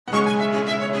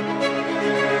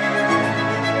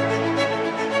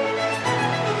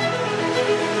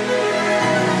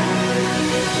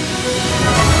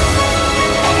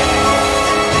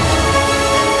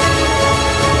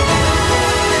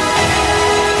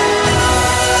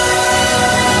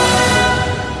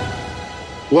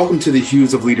Welcome to the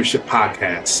Hues of Leadership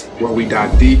podcast, where we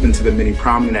dive deep into the many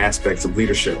prominent aspects of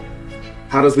leadership.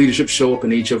 How does leadership show up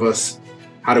in each of us?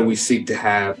 How do we seek to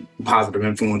have positive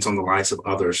influence on the lives of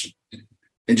others?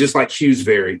 And just like hues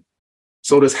vary,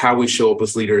 so does how we show up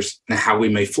as leaders and how we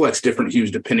may flex different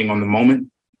hues depending on the moment,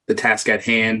 the task at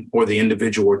hand, or the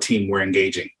individual or team we're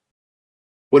engaging.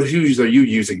 What hues are you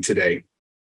using today,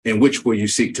 and which will you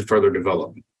seek to further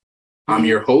develop? I'm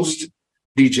your host,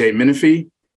 DJ Menifee,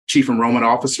 Chief Enrollment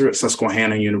Officer at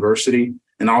Susquehanna University,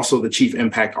 and also the Chief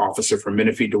Impact Officer for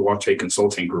Menifee Duarte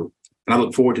Consulting Group. And I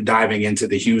look forward to diving into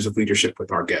the hues of leadership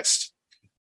with our guests.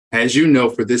 As you know,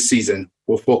 for this season,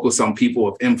 we'll focus on people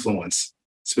of influence,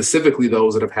 specifically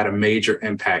those that have had a major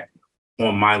impact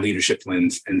on my leadership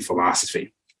lens and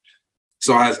philosophy.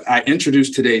 So as I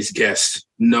introduce today's guest,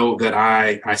 know that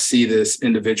I see this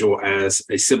individual as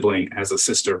a sibling, as a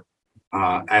sister,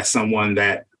 as someone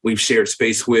that we've shared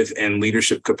space with in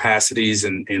leadership capacities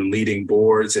and in leading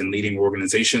boards and leading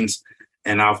organizations.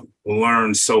 And I've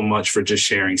learned so much for just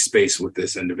sharing space with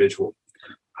this individual.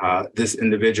 This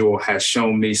individual has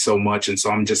shown me so much. And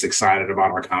so I'm just excited about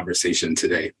our conversation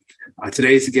today.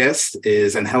 Today's guest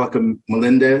is Angelica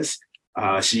Melendez.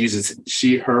 She uses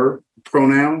she, her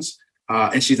pronouns.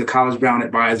 And she's a college-bound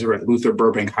advisor at Luther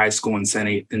Burbank High School in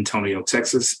San Antonio,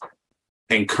 Texas.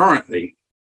 And currently,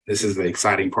 this is the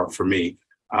exciting part for me,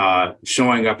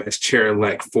 showing up as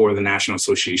chair-elect for the National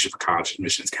Association for College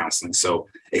Admissions Counseling. So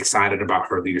excited about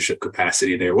her leadership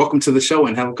capacity there. Welcome to the show,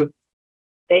 Angelica.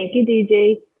 Thank you,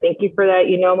 DJ. Thank you for that.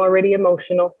 You know, I'm already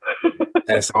emotional.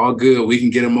 That's all good. We can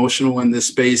get emotional in this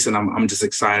space, and I'm just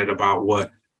excited about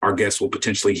what our guests will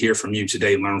potentially hear from you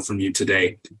today, learn from you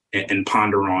today, and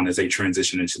ponder on as they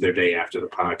transition into their day after the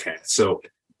podcast. So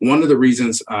one of the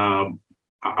reasons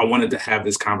I wanted to have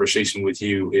this conversation with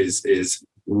you is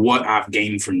what I've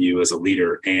gained from you as a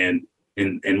leader. And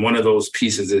one of those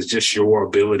pieces is just your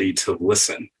ability to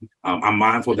listen. I'm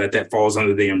mindful that falls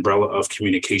under the umbrella of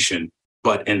communication.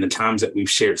 But in the times that we've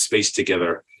shared space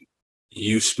together,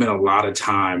 you've spent a lot of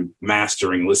time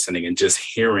mastering listening and just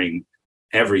hearing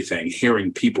everything,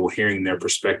 hearing people, hearing their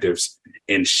perspectives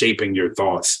and shaping your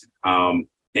thoughts.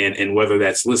 And whether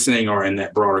that's listening or in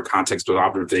that broader context of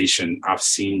observation, I've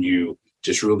seen you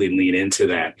just really lean into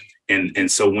that.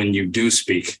 And so when you do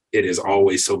speak, it is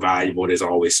always so valuable. It is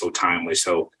always so timely.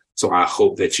 So I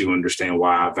hope that you understand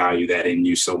why I value that in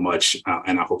you so much.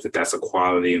 And I hope that that's a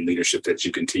quality in leadership that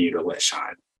you continue to let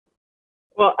shine.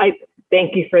 Well, I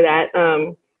thank you for that.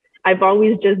 I've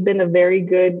always just been a very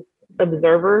good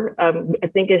observer. I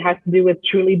think it has to do with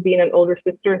truly being an older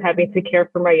sister and having to care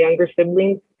for my younger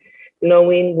siblings,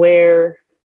 knowing when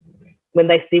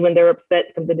they're upset,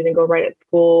 something didn't go right at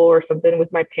school or something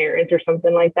with my parents or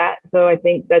something like that. So I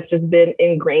think that's just been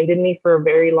ingrained in me for a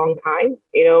very long time.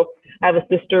 You know, I have a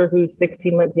sister who's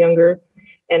 16 months younger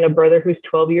and a brother who's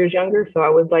 12 years younger. So I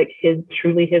was like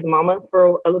truly his mama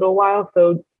for a little while.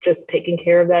 So just taking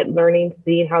care of that, learning,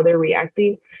 seeing how they're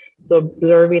reacting. So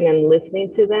observing and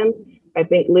listening to them. I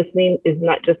think listening is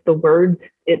not just the words,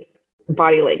 it's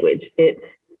body language, it's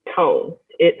tone,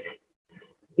 it's,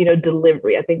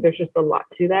 delivery. I think there's just a lot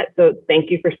to that. So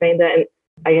thank you for saying that. And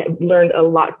I have learned a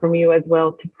lot from you as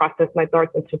well to process my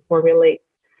thoughts and to formulate,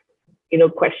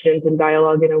 questions and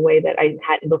dialogue in a way that I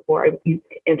hadn't before you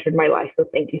entered my life. So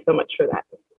thank you so much for that.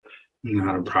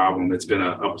 Not a problem. It's been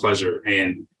a pleasure.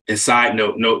 And side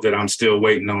note that I'm still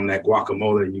waiting on that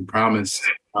guacamole you promised.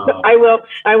 I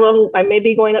will. I may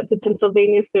be going up to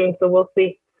Pennsylvania soon, so we'll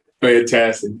see.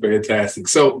 Fantastic.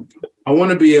 So I want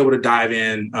to be able to dive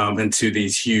into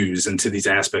these hues, into these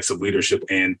aspects of leadership.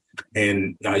 And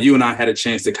you and I had a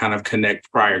chance to kind of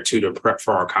connect prior to prep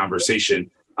for our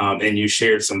conversation. And you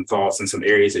shared some thoughts and some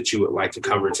areas that you would like to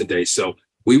cover today. So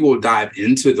we will dive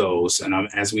into those. And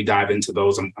as we dive into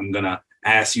those, I'm going to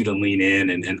ask you to lean in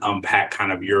and unpack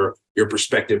kind of your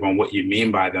perspective on what you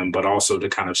mean by them, but also to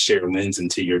kind of share lens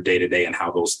into your day-to-day and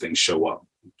how those things show up.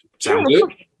 Sound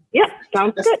good? Yeah,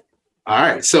 sounds good. All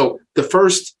right. So the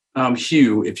first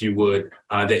hue, if you would,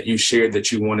 that you shared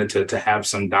that you wanted to have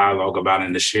some dialogue about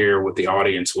and to share with the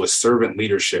audience was servant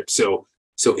leadership. So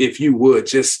if you would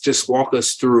just walk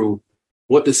us through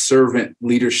what does servant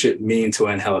leadership mean to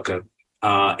Angelica,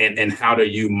 and how do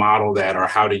you model that, or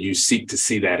how do you seek to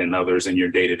see that in others in your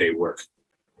day-to-day work?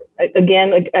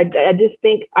 Again, I just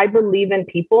think I believe in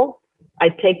people. I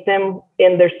take them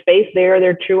in their space. They are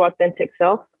their true, authentic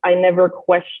self. I never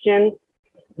question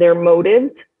their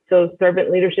motives. So servant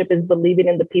leadership is believing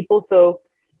in the people. So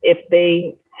if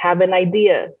they have an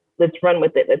idea, let's run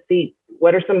with it. Let's see,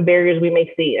 what are some barriers we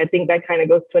may see? I think that kind of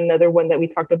goes to another one that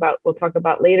we'll talk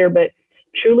about later, but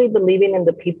truly believing in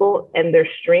the people and their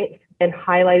strengths and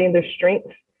highlighting their strengths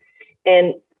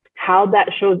And how that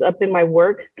shows up in my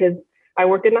work, because I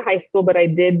work in the high school, but I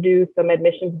did do some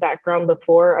admissions background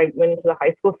before I went into the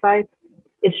high school side.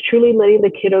 It's truly letting the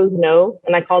kiddos know,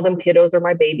 and I call them kiddos or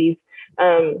my babies,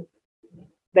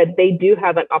 that they do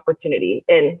have an opportunity.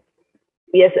 And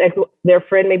yes, their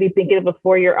friend may be thinking of a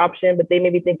 4-year option, but they may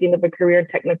be thinking of a career and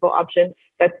technical option.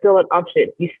 That's still an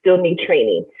option. You still need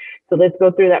training. So let's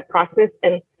go through that process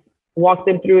and walk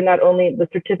them through not only the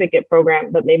certificate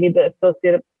program, but maybe the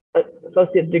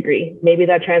associate's degree. Maybe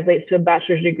that translates to a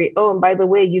bachelor's degree. Oh, and by the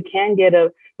way, you can get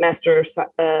a master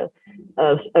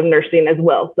of nursing as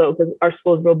well. So because our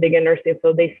school is real big in nursing,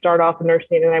 so they start off in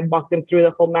nursing, and I walk them through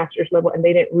the whole master's level, and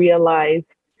they didn't realize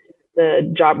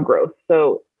the job growth.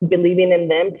 So believing in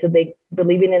them so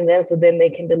then they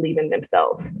can believe in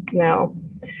themselves. Now,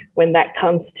 when that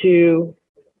comes to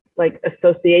like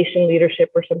association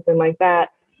leadership or something like that,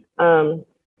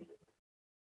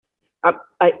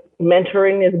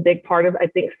 mentoring is a big part of, I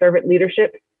think, servant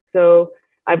leadership. So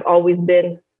I've always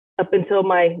been, up until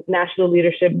my national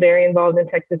leadership, very involved in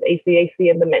Texas ACAC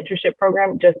and the mentorship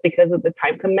program, just because of the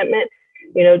time commitment,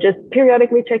 just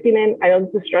periodically checking in. I know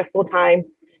it's a stressful time.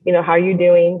 How are you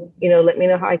doing? Let me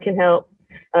know how I can help.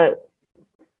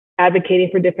 Advocating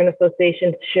for different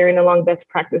associations, sharing along best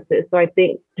practices. So I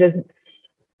think just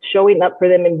showing up for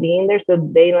them and being there, so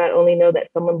they not only know that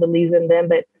someone believes in them,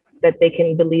 but that they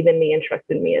can believe in me and trust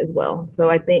in me as well. So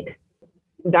I think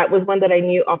that was one that I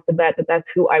knew off the bat, that that's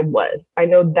who I was. I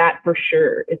know that for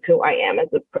sure is who I am as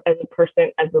a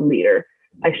person, as a leader.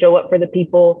 I show up for the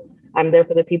people. I'm there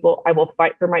for the people. I will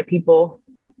fight for my people.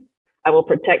 I will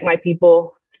protect my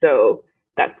people. So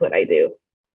that's what I do.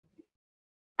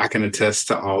 I can attest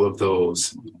to all of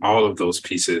those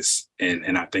pieces.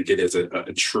 And I think it is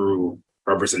a true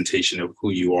representation of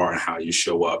who you are and how you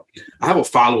show up. I have a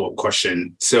follow-up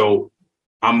question. So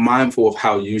I'm mindful of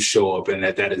how you show up, and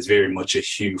that is very much a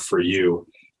hue for you.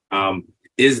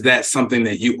 Is that something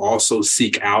that you also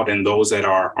seek out in those that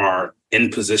are in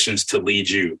positions to lead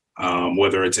you,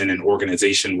 whether it's in an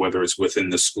organization, whether it's within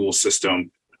the school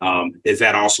system? Is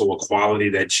that also a quality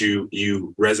that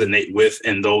you resonate with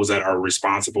in those that are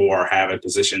responsible or have a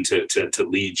position to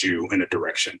lead you in a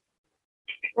direction?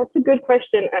 That's a good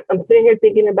question. I'm sitting here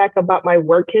thinking back about my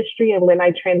work history and when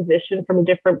I transitioned from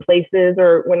different places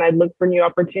or when I looked for new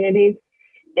opportunities.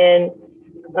 And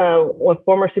a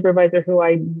former supervisor who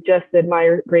I just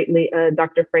admire greatly,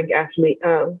 Dr. Frank Ashley,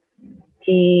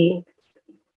 he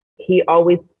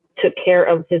always took care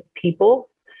of his people.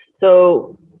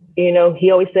 So,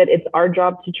 he always said, it's our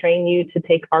job to train you to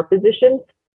take our positions.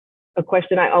 A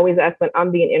question I always ask when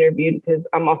I'm being interviewed, because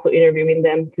I'm also interviewing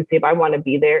them to see if I want to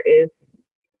be there, is,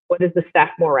 what is the staff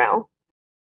morale?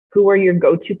 Who are your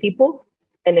go-to people?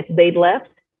 And if they left,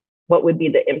 what would be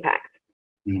the impact?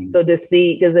 Mm-hmm. So to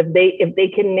see, because if they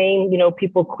can name,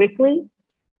 people quickly,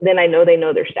 then I know they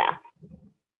know their staff.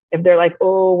 If they're like,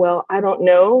 oh, well, I don't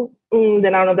know, then I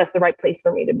don't know if that's the right place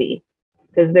for me to be,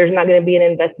 because there's not going to be an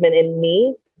investment in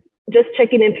me. Just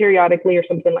checking in periodically or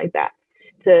something like that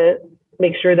to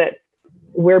make sure that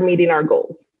we're meeting our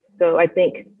goals. So I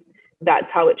think that's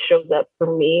how it shows up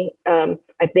for me.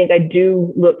 I think I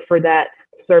do look for that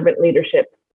servant leadership.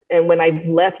 And when I've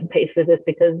left PACES, it's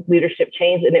because leadership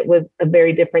changed and it was a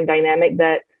very different dynamic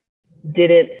that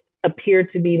didn't appear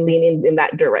to be leaning in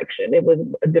that direction. It was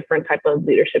a different type of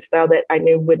leadership style that I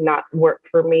knew would not work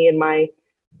for me and my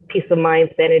peace of mind,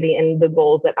 sanity, and the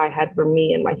goals that I had for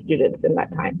me and my students in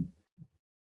that time.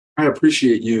 I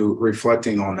appreciate you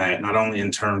reflecting on that, not only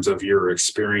in terms of your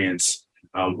experience,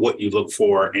 what you look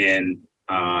for in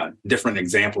different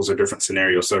examples or different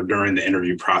scenarios. So during the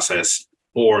interview process,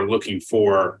 or looking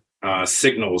for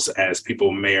signals as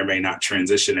people may or may not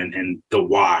transition and the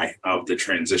why of the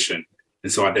transition.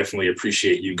 And so I definitely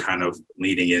appreciate you kind of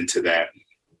leading into that.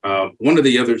 One of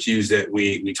the other cues that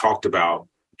we talked about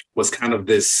was kind of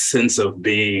this sense of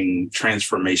being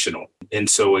transformational. And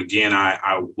so again,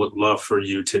 I would love for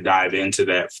you to dive into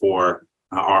that for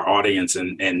our audience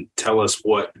and tell us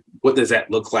what does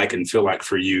that look like and feel like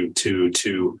for you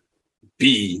to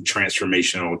be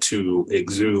transformational, to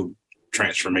exude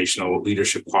transformational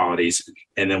leadership qualities,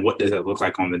 and then what does it look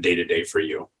like on the day-to-day for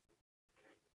you?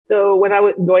 So when I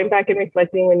was going back and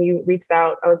reflecting, when you reached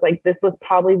out, I was like, this was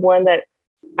probably one that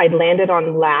I landed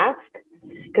on last,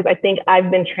 because I think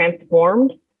I've been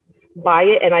transformed by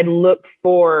it, and I look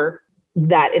for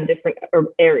that in different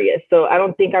areas. So I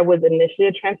don't think I was initially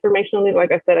a transformational leader.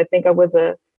 Like I said, I think I was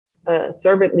a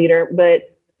servant leader, but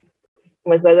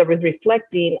as I was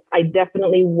reflecting, I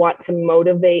definitely want to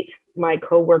motivate my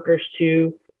coworkers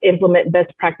to implement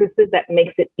best practices that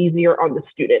makes it easier on the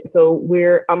student. So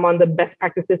I'm on the best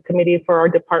practices committee for our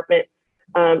department.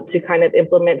 to kind of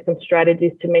implement some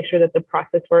strategies to make sure that the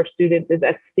process for our students is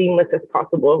as seamless as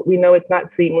possible. We know it's not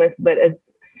seamless, but as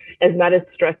not as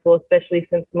stressful, especially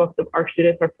since most of our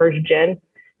students are first gen.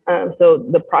 So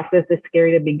the process is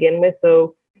scary to begin with.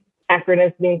 So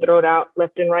acronyms being thrown out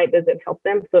left and right doesn't help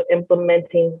them. So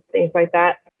implementing things like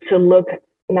that to look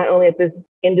not only at this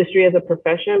industry as a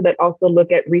profession, but also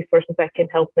look at resources that can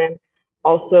help them.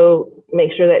 Also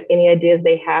make sure that any ideas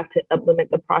they have to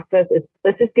implement the process is,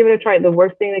 let's just give it a try. The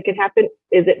worst thing that can happen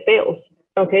is it fails.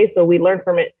 Okay, so we learn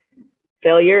from it.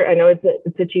 Failure, I know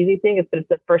it's a cheesy thing, but it's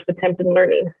the first attempt in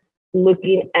learning.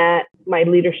 Looking at my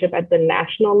leadership at the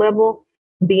national level,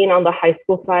 being on the high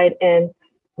school side and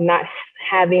not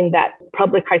having that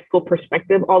public high school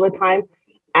perspective all the time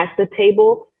at the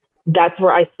table, that's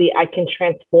where I see I can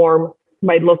transform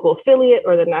my local affiliate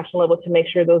or the national level to make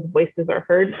sure those voices are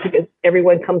heard, because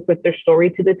everyone comes with their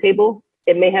story to the table.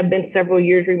 It may have been several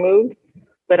years removed,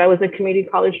 but I was a community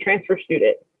college transfer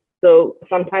student. So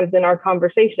sometimes in our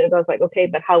conversations, I was like, okay,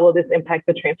 but how will this impact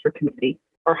the transfer committee?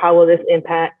 Or how will this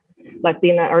impact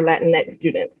Latina or Latinx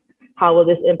students? How will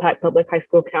this impact public high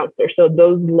school counselors? So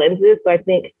those lenses, so I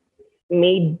think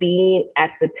me being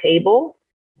at the table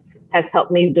has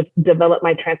helped me develop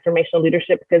my transformational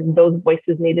leadership, because those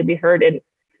voices need to be heard. And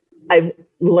I've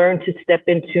learned to step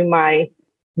into my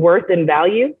worth and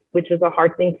value, which is a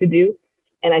hard thing to do.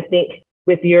 And I think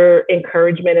with your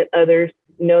encouragement and others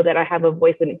know that I have a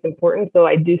voice and it's important. So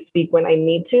I do speak when I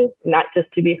need to, not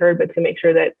just to be heard, but to make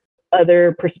sure that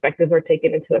other perspectives are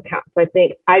taken into account. So I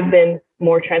think I've been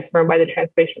more transformed by the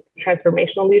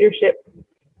transformational leadership,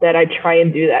 that I try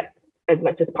and do that as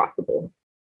much as possible.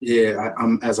 Yeah,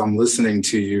 as I'm listening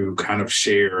to you kind of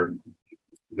share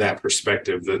that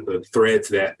perspective, the threads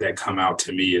that come out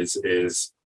to me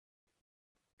is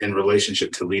in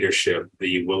relationship to leadership,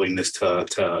 the willingness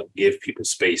to give people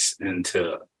space and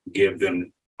to give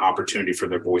them opportunity for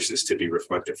their voices to be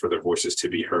reflected, for their voices to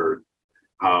be heard.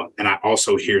 And I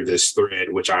also hear this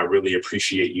thread, which I really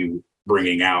appreciate you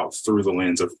bringing out through the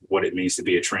lens of what it means to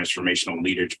be a transformational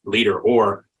leader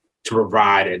or to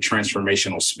provide a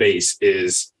transformational space,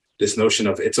 is this notion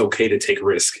of it's okay to take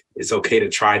risk. It's okay to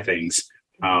try things.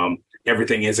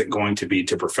 Everything isn't going to be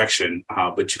to perfection,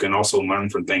 but you can also learn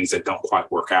from things that don't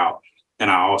quite work out. And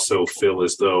I also feel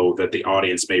as though that the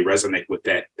audience may resonate with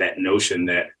that notion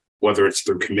that whether it's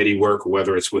through committee work,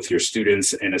 whether it's with your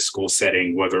students in a school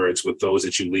setting, whether it's with those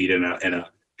that you lead in a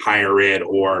higher ed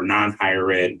or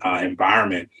non-higher ed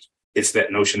environment, it's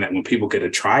that notion that when people get to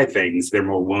try things, they're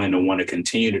more willing to want to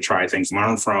continue to try things,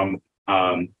 learn from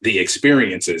the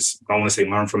experiences. I don't want to say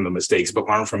learn from the mistakes, but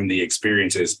learn from the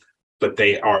experiences. But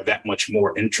they are that much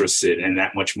more interested and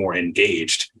that much more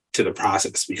engaged to the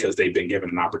process because they've been given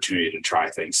an opportunity to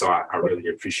try things. So I really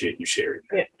appreciate you sharing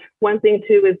that. Yeah. One thing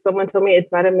too is someone told me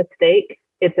it's not a mistake,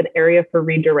 it's an area for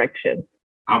redirection.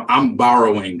 I'm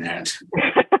borrowing that.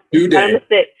 Not a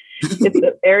mistake. It's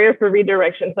an area for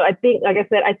redirection. So I think, like I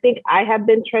said, I think I have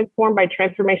been transformed by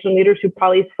transformational leaders who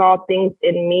probably saw things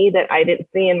in me that I didn't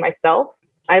see in myself.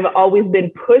 I've always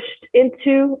been pushed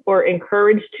into or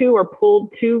encouraged to or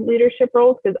pulled to leadership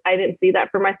roles because I didn't see that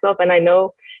for myself. And I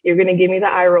know you're going to give me the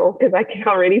eye roll because I can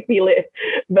already feel it.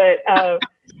 But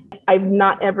I've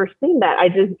not ever seen that.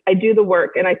 I do the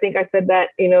work. And I think I said that,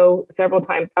 several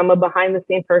times. I'm a behind the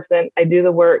scene person. I do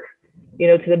the work,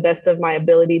 to the best of my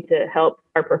ability to help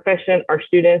our profession, our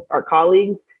students, our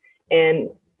colleagues. And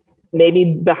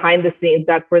maybe behind the scenes,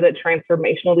 that's where the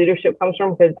transformational leadership comes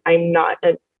from, because I'm not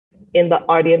in the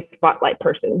audience spotlight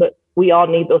person, but we all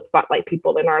need those spotlight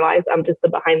people in our lives. I'm just the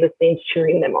behind the scenes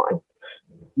cheering them on.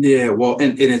 Yeah, well,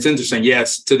 and it's interesting.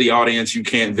 Yes, to the audience, you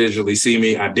can't visually see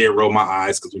me. I dare roll my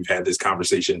eyes because we've had this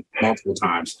conversation multiple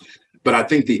times. But I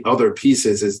think the other piece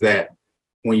is that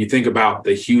when you think about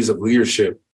the hues of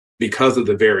leadership, because of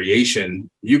the variation,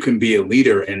 you can be a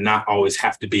leader and not always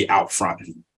have to be out front,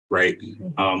 right?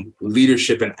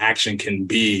 Leadership and action can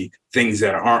be things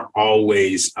that aren't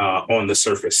always on the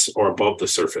surface or above the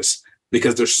surface,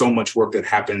 because there's so much work that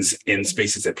happens in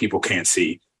spaces that people can't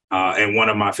see. And one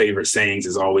of my favorite sayings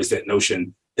is always that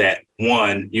notion that,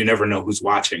 one, you never know who's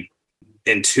watching,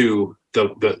 and two,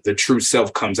 the true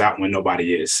self comes out when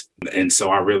nobody is. And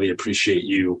so I really appreciate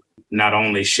you not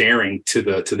only sharing to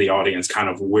the audience kind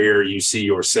of where you see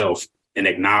yourself and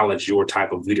acknowledge your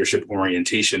type of leadership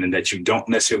orientation, and that you don't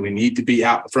necessarily need to be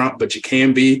out front, but you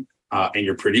can be, and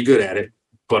you're pretty good at it.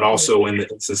 But also in the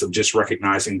sense of just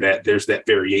recognizing that there's that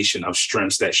variation of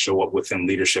strengths that show up within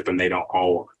leadership, and they don't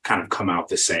all kind of come out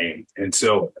the same. And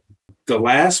so the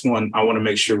last one I want to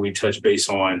make sure we touch base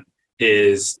on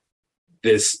is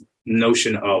this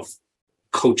notion of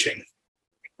coaching,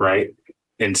 right?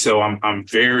 And so I'm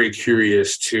very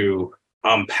curious to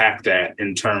unpack that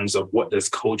in terms of what does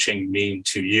coaching mean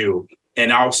to you?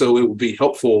 And also it would be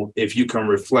helpful if you can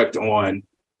reflect on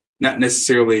not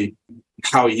necessarily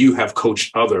how you have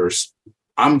coached others.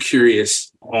 I'm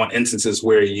curious on instances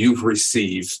where you've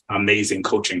received amazing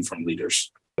coaching from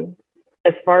leaders.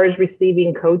 As far as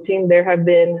receiving coaching, there have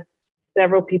been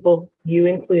several people, you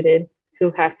included,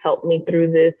 who have helped me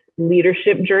through this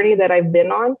leadership journey that I've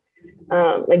been on.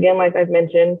 Again, like I've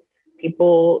mentioned,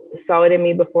 people saw it in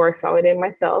me before I saw it in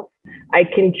myself. I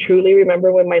can truly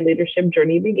remember when my leadership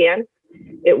journey began.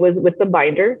 It was with the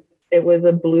binder. It was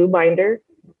a blue binder.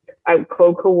 I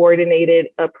co-coordinated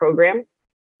a program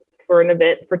for an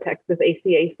event for Texas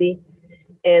ACAC.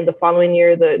 And the following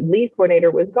year, the lead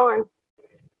coordinator was gone.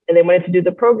 And they wanted to do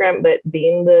the program, but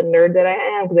being the nerd that I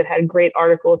am, because it had great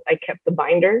articles, I kept the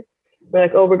binder. They're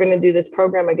like, oh, we're going to do this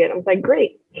program again. I was like,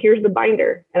 great, here's the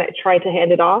binder. And I tried to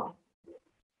hand it off.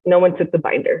 No one took the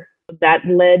binder. That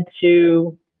led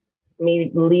to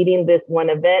me leading this one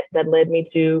event that led me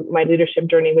to my leadership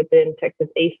journey within Texas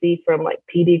AC, from like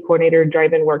PD coordinator,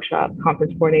 drive-in workshop,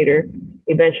 conference coordinator,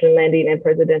 eventually landing in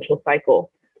presidential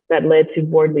cycle that led to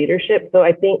board leadership. So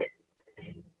I think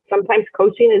sometimes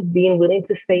coaching is being willing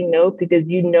to say no, because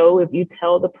you know if you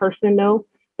tell the person no,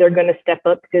 they're going to step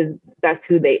up because that's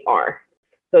who they are.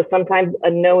 So sometimes a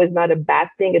no is not a bad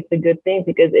thing. It's a good thing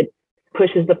because it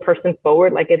pushes the person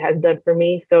forward like it has done for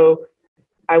me. So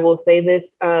I will say this,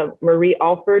 Marie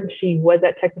Alford, she was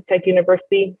at Texas Tech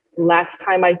University. Last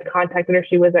time I contacted her,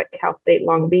 she was at Cal State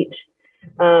Long Beach.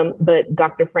 But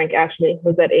Dr. Frank Ashley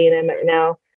was at A&M right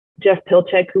now. Jeff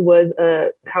Pilchek, who was a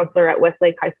counselor at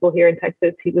Westlake High School here in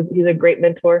Texas, he's a great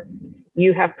mentor.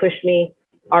 You have pushed me.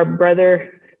 Our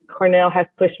brother Cornell has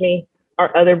pushed me.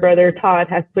 Our other brother Todd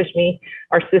has pushed me.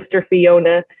 Our sister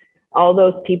Fiona. All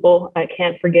those people, I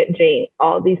can't forget Jane.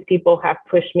 All these people have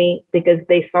pushed me because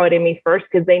they saw it in me first,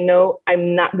 because they know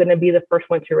I'm not going to be the first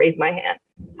one to raise my hand.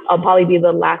 I'll probably be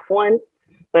the last one,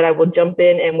 but I will jump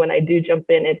in. And when I do jump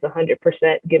in, it's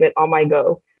 100%, give it all my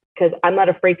go, because I'm not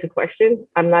afraid to question.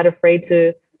 I'm not afraid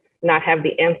to not have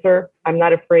the answer. I'm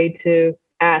not afraid to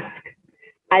ask,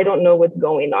 I don't know what's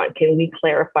going on. Can we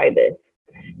clarify this?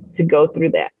 To go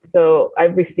through that. So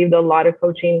I've received a lot of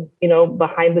coaching,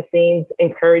 behind the scenes,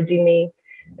 encouraging me.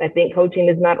 I think coaching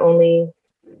is not only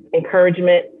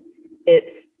encouragement,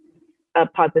 it's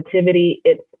positivity,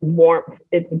 it's warmth,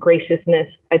 it's graciousness.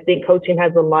 I think coaching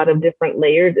has a lot of different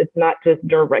layers. It's not just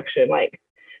direction. Like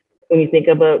when you think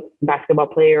of a basketball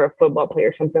player, a football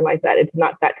player, something like that, it's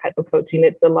not that type of coaching.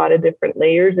 It's a lot of different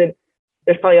layers. And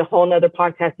there's probably a whole nother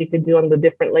podcast you could do on the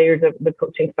different layers of the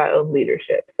coaching style of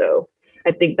leadership. So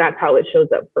I think that's how it shows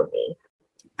up for me.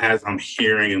 As I'm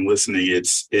hearing and listening,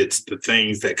 it's the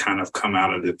things that kind of come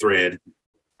out of the thread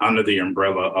under the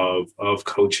umbrella of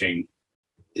coaching.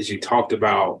 As you talked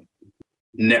about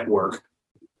network,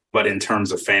 but in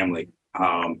terms of family.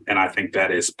 And I think that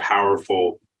is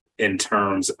powerful in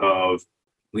terms of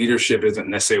leadership isn't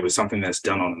necessarily something that's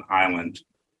done on an island,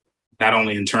 not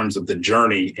only in terms of the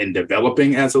journey in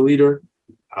developing as a leader,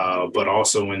 but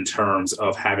also in terms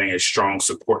of having a strong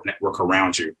support network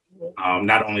around you,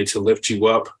 not only to lift you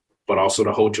up, but also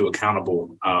to hold you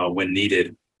accountable when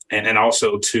needed. And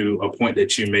also to a point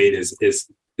that you made is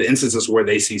the instances where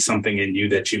they see something in you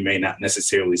that you may not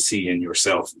necessarily see in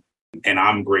yourself. And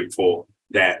I'm grateful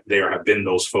that there have been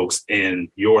those folks in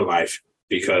your life,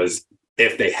 because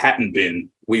if they hadn't been,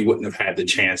 we wouldn't have had the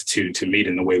chance to meet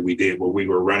in the way we did, where we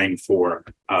were running for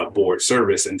board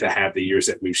service, and to have the years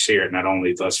that we've shared, not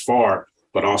only thus far,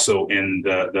 but also in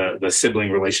the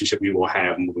sibling relationship we will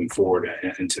have moving forward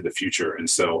into the future. And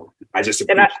so I just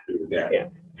appreciate that. Yeah.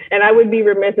 And I would be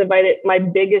remiss if I didn't. My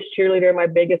biggest cheerleader, my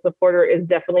biggest supporter is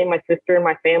definitely my sister and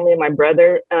my family and my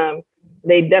brother.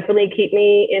 They definitely keep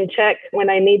me in check when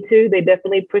I need to. They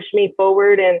definitely push me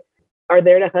forward and are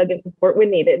there to hug and support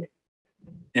when needed.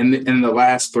 And the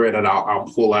last thread that I'll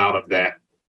pull out of that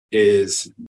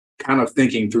is kind of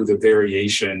thinking through the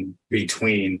variation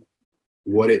between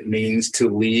what it means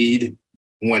to lead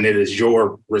when it is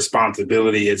your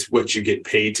responsibility. It's what you get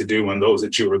paid to do, and those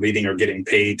that you are leading are getting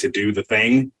paid to do the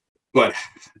thing. But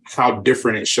how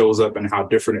different it shows up and how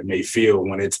different it may feel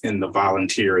when it's in the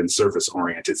volunteer and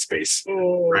service-oriented space,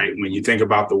 right? When you think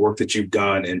about the work that you've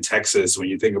done in Texas, when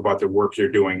you think about the work you're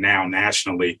doing now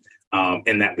nationally,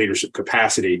 in that leadership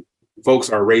capacity, folks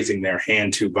are raising their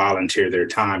hand to volunteer their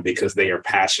time because they are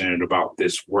passionate about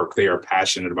this work. They are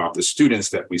passionate about the students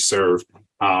that we serve,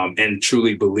 and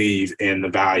truly believe in the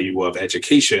value of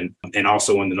education, and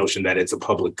also in the notion that it's a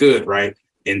public good, right?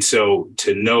 And so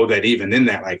to know that even in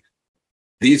that, like,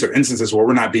 these are instances where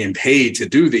we're not being paid to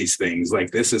do these things.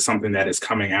 Like, this is something that is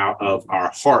coming out of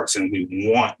our hearts and we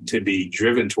want to be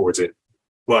driven towards it.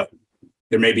 But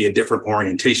there may be a different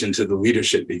orientation to the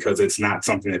leadership because it's not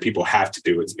something that people have to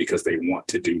do. It's because they want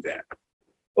to do that.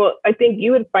 Well, I think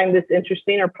you would find this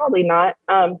interesting, or probably not.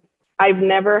 I've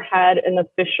never had an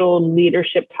official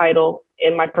leadership title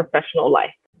in my professional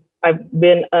life. I've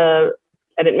been an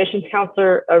admissions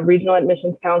counselor, a regional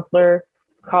admissions counselor,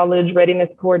 college readiness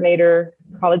coordinator,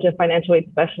 college and financial aid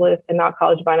specialist, and now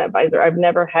college bond advisor. I've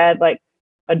never had like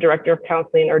a director of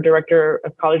counseling or director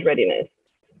of college readiness.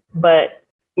 But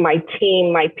my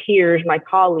team, my peers, my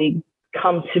colleagues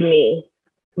come to me.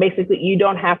 Basically, you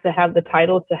don't have to have the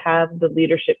title to have the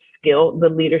leadership skill, the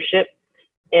leadership.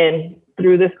 And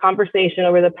through this conversation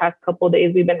over the past couple of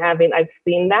days we've been having, I've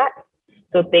seen that.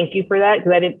 So thank you for that.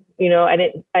 Because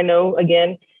I know,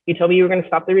 again, you told me you were going to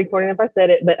stop the recording if I said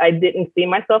it, but I didn't see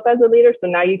myself as a leader. So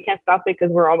now you can't stop it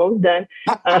because we're almost done.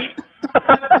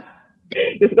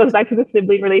 This goes back to the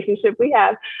sibling relationship we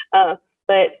have.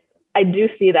 But I do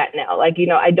see that now. Like,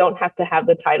 I don't have to have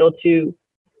the title to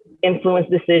influence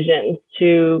decisions,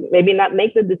 to maybe not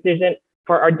make the decision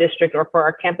for our district or for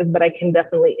our campus, but I can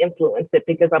definitely influence it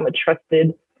because I'm a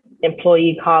trusted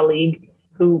employee colleague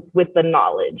who with the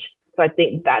knowledge. So I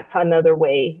think that's another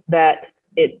way that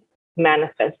it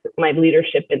manifests my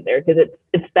leadership in there, because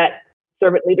it's that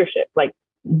servant leadership. Like,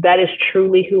 that is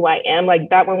truly who I am. Like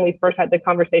that, when we first had the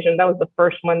conversation, that was the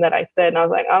first one that I said, and I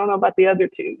was like, I don't know about the other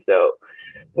two. So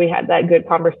we had that good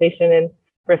conversation and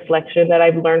reflection that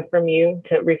I've learned from you,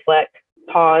 to reflect,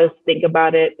 pause, think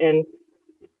about it, and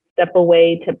step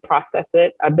away to process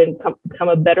it. I've become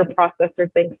a better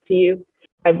processor thanks to you.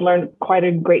 I've learned quite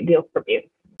a great deal from you.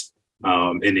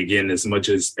 And again, as much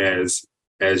as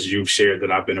you've shared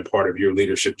that I've been a part of your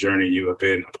leadership journey, you have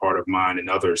been a part of mine and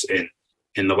others.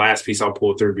 And the last piece I'll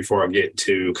pull through before I get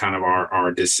to kind of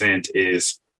our dissent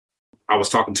is, I was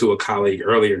talking to a colleague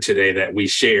earlier today that we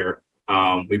share.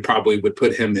 We probably would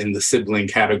put him in the sibling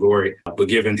category, but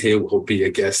given he will be a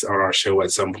guest on our show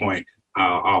at some point,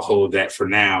 I'll hold that for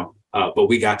now. But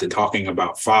we got to talking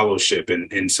about fellowship.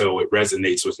 And so it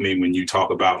resonates with me when you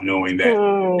talk about knowing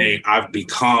that, hey, I've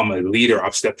become a leader.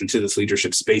 I've stepped into this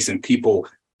leadership space and people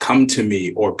come to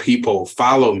me or people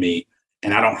follow me.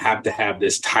 And I don't have to have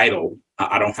this title.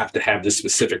 I don't have to have this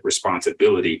specific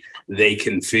responsibility. They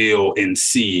can feel and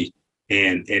see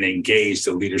and engage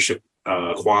the leadership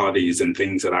qualities and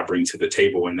things that I bring to the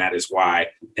table. And that is why,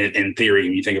 in theory,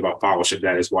 when you think about fellowship,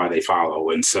 that is why they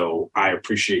follow. And so I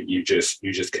appreciate you just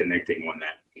connecting on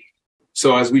that.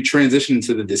 So as we transition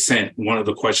to the dissent, one of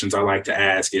the questions I like to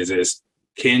ask is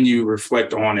can you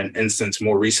reflect on an instance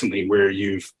more recently where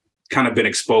you've kind of been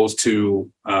exposed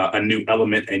to a new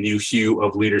element, a new hue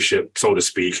of leadership, so to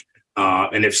speak?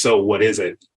 And if so, what is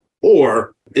it?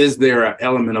 Or is there an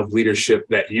element of leadership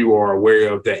that you are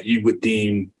aware of that you would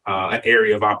deem an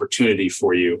area of opportunity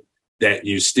for you that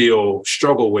you still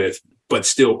struggle with, but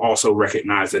still also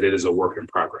recognize that it is a work in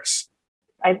progress?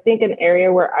 I think an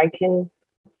area where I can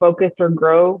focus or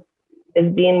grow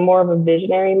is being more of a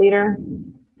visionary leader.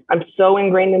 I'm so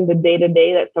ingrained in the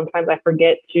day-to-day that sometimes I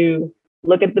forget to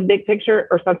look at the big picture,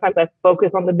 or sometimes I focus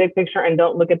on the big picture and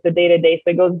don't look at the day-to-day.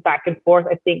 So it goes back and forth.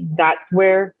 I think that's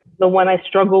where the one I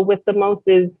struggle with the most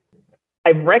is.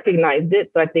 I've recognized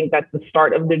it. So I think that's the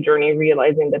start of the journey,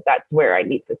 realizing that that's where I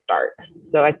need to start.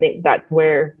 So I think that's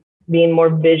where being more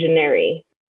visionary,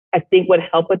 I think what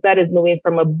helped with that is moving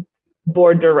from a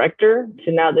board director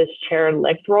to now this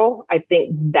chair-elect role. I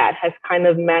think that has kind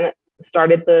of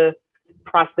started the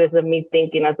process of me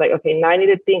thinking. I was like, okay, now I need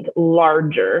to think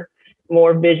larger,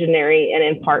 more visionary, and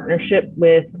in partnership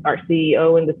with our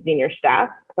CEO and the senior staff.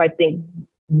 So I think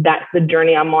that's the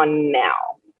journey I'm on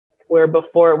now, where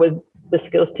before it was the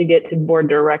skills to get to board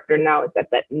director. Now it's at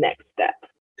that next step.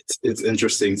 It's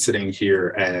interesting sitting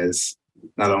here as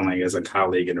not only as a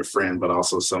colleague and a friend, but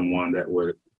also someone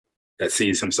that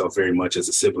sees himself very much as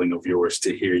a sibling of yours,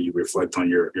 to hear you reflect on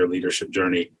your leadership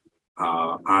journey.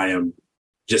 I am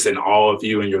just in awe of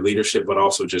you and your leadership, but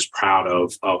also just proud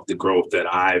of the growth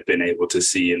that I've been able to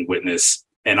see and witness.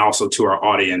 And also to our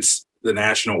audience, the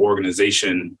National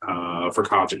Organization for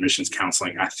College Admissions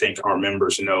Counseling, I think our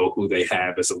members know who they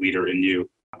have as a leader in you.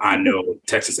 I know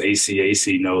Texas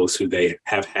ACAC knows who they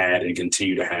have had and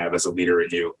continue to have as a leader in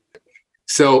you.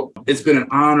 So it's been an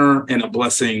honor and a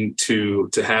blessing to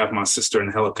have my sister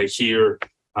Angelica here,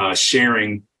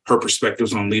 sharing her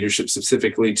perspectives on leadership,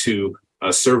 specifically to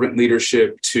servant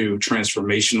leadership, to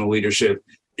transformational leadership,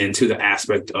 and to the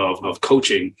aspect of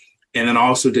coaching. And then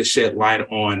also to shed light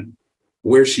on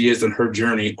where she is in her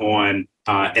journey on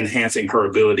enhancing her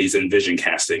abilities in vision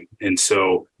casting. And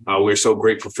so we're so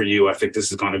grateful for you. I think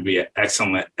this is going to be an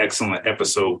excellent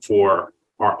episode for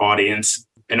our audience,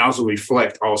 and also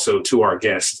reflect also to our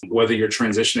guests, whether you're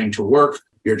transitioning to work,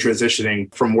 you're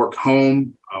transitioning from work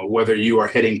home, whether you are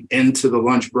heading into the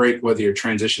lunch break, whether you're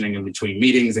transitioning in between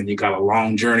meetings and you got a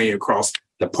long journey across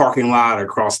the parking lot,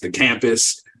 across the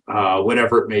campus,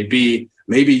 whatever it may be.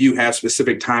 Maybe you have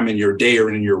specific time in your day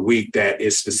or in your week that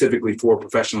is specifically for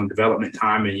professional development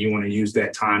time, and you want to use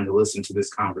that time to listen to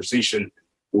this conversation.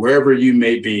 Wherever you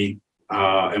may be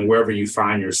and wherever you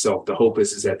find yourself, the hope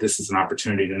is that this is an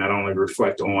opportunity to not only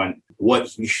reflect on what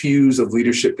hues of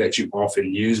leadership that you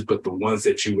often use, but the ones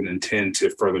that you would intend to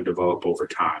further develop over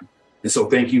time. And so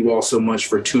thank you all so much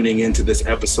for tuning into this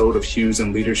episode of Hues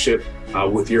in Leadership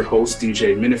with your host,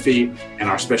 DJ Menifee, and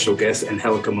our special guest,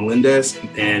 Angelica Melendez,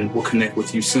 and we'll connect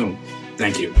with you soon.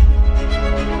 Thank you.